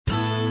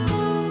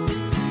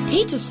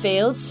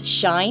Petersfield's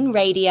Shine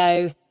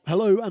Radio.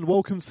 Hello and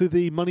welcome to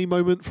the Money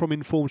Moment from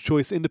Informed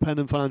Choice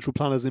Independent Financial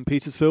Planners in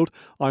Petersfield.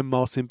 I'm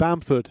Martin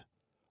Bamford.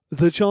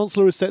 The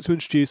Chancellor is set to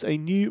introduce a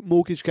new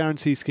mortgage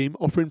guarantee scheme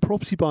offering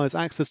property buyers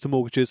access to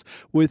mortgages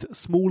with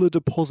smaller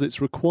deposits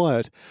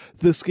required.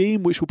 The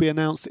scheme, which will be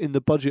announced in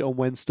the budget on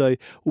Wednesday,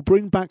 will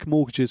bring back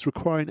mortgages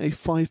requiring a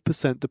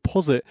 5%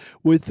 deposit,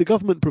 with the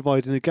government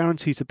providing a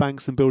guarantee to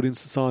banks and building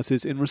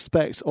societies in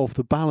respect of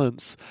the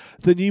balance.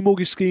 The new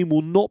mortgage scheme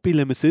will not be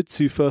limited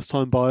to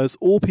first-time buyers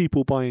or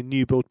people buying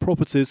new-build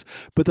properties,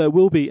 but there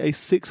will be a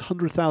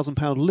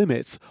 £600,000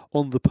 limit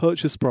on the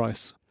purchase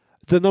price.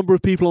 The number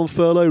of people on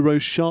furlough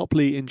rose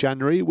sharply in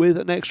January, with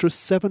an extra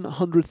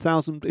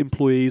 700,000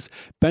 employees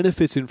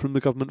benefiting from the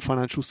government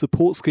financial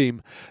support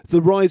scheme.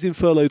 The rise in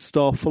furloughed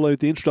staff followed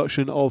the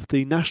introduction of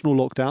the national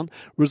lockdown,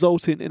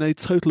 resulting in a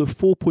total of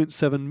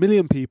 4.7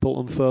 million people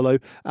on furlough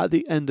at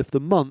the end of the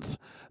month.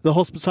 The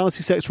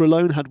hospitality sector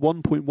alone had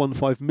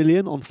 1.15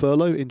 million on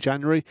furlough in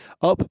January,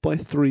 up by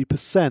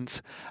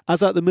 3%.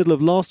 As at the middle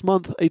of last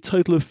month, a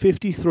total of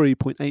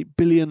 £53.8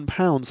 billion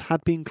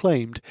had been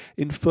claimed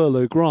in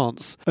furlough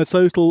grants. A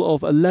total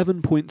of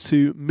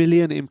 11.2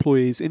 million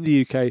employees in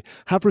the UK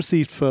have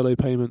received furlough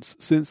payments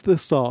since the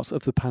start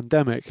of the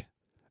pandemic.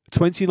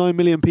 29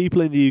 million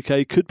people in the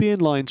UK could be in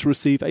line to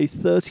receive a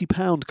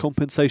 £30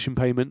 compensation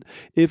payment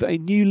if a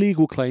new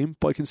legal claim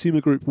by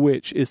consumer group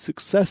Which is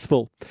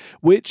successful.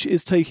 Which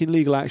is taking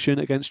legal action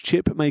against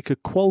chip maker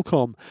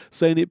Qualcomm,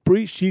 saying it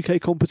breached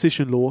UK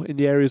competition law in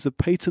the areas of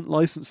patent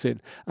licensing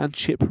and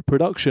chip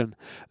production.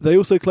 They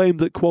also claim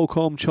that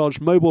Qualcomm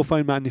charged mobile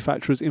phone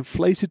manufacturers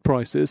inflated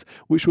prices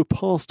which were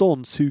passed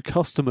on to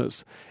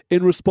customers.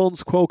 In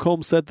response,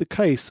 Qualcomm said the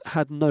case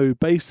had no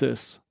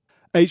basis.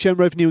 HM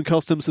Revenue and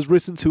Customs has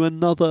written to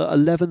another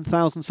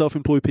 11,000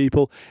 self-employed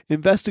people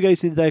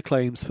investigating their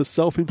claims for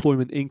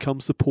self-employment income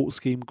support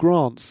scheme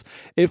grants.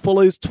 It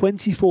follows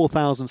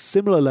 24,000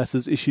 similar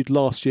letters issued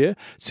last year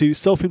to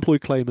self-employed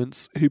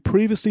claimants who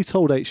previously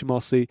told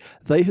HMRC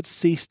they had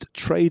ceased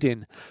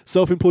trading.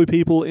 Self-employed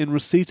people in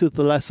receipt of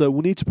the letter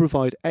will need to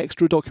provide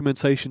extra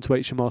documentation to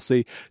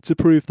HMRC to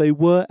prove they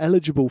were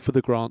eligible for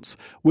the grants,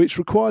 which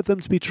required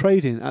them to be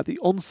trading at the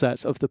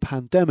onset of the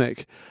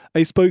pandemic.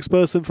 A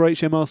spokesperson for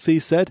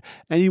HMRC said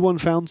anyone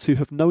found to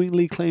have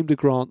knowingly claimed a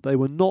grant they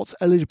were not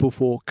eligible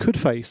for could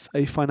face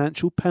a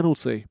financial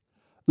penalty.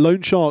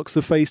 Loan sharks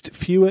have faced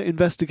fewer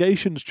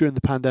investigations during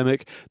the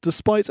pandemic,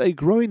 despite a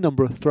growing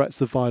number of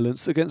threats of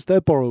violence against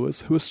their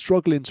borrowers who are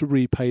struggling to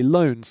repay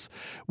loans.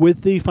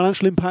 With the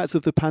financial impact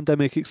of the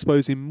pandemic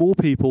exposing more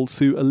people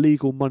to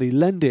illegal money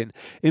lending,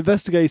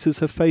 investigators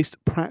have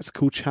faced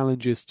practical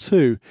challenges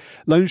too.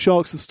 Loan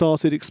sharks have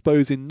started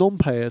exposing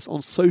non-payers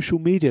on social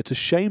media to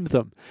shame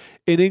them.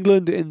 In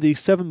England, in the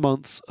 7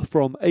 months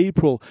from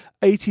April,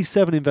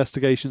 87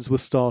 investigations were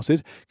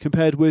started,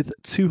 compared with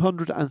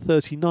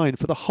 239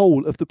 for the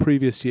whole of the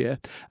previous year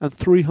and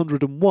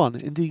 301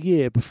 in the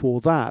year before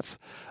that.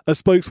 A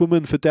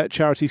spokeswoman for debt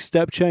charity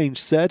Step Change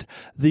said,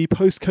 "The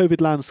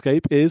post-COVID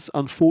landscape is,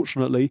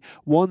 unfortunately,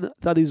 one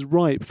that is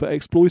ripe for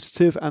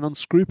exploitative and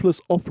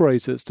unscrupulous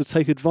operators to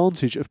take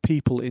advantage of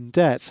people in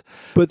debt.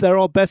 But there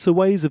are better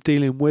ways of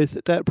dealing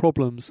with debt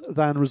problems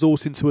than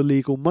resorting to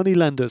illegal money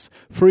lenders.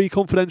 Free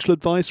confidential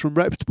advice from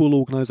reputable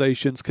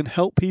organisations can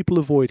help people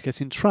avoid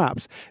getting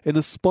trapped in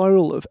a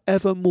spiral of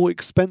ever more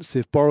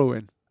expensive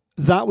borrowing."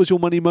 That was your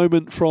Money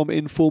Moment from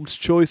Informed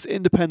Choice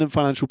Independent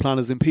Financial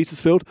Planners in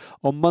Petersfield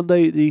on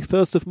Monday, the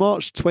 1st of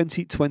March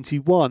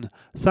 2021.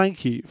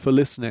 Thank you for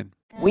listening.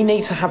 We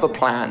need to have a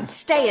plan.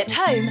 Stay at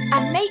home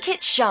and make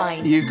it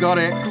shine. You've got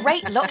it.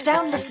 Great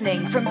lockdown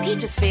listening from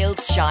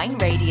Petersfield's Shine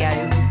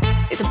Radio.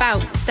 It's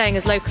about staying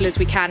as local as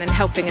we can and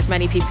helping as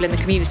many people in the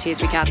community as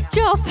we can.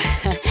 Joff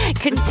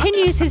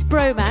continues his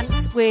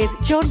bromance with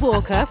John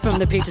Walker from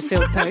the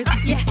Petersfield Post.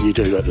 Yeah. You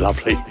do look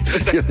lovely.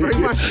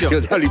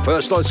 You're the only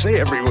person I see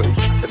every week.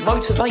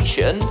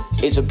 Motivation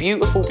is a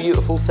beautiful,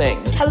 beautiful thing.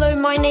 Hello,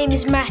 my name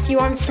is Matthew.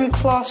 I'm from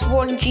Class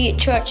 1G at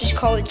Churches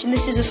College, and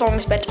this is a song I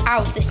spent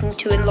hours listening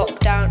to in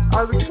lockdown.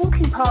 I was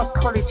walking past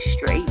College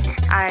Street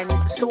and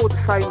saw the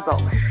phone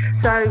box.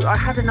 So I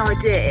had an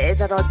idea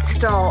that I'd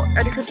start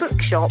a little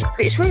bookshop,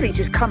 but it's really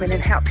just come in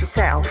and help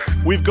yourself.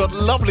 We've got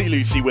lovely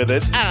Lucy with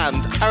us and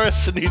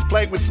Harrison, who's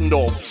playing with some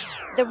knobs.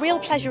 The real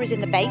pleasure is in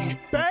the bass.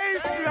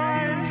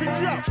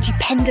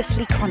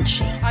 Stupendously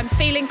crunchy. I'm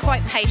feeling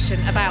quite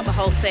patient about the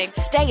whole thing.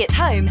 Stay at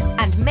home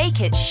and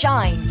make it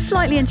shine.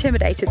 Slightly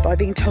intimidated by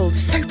being told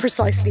so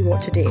precisely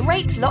what to do.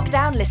 Great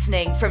lockdown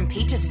listening from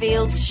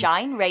Petersfield's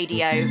Shine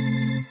Radio.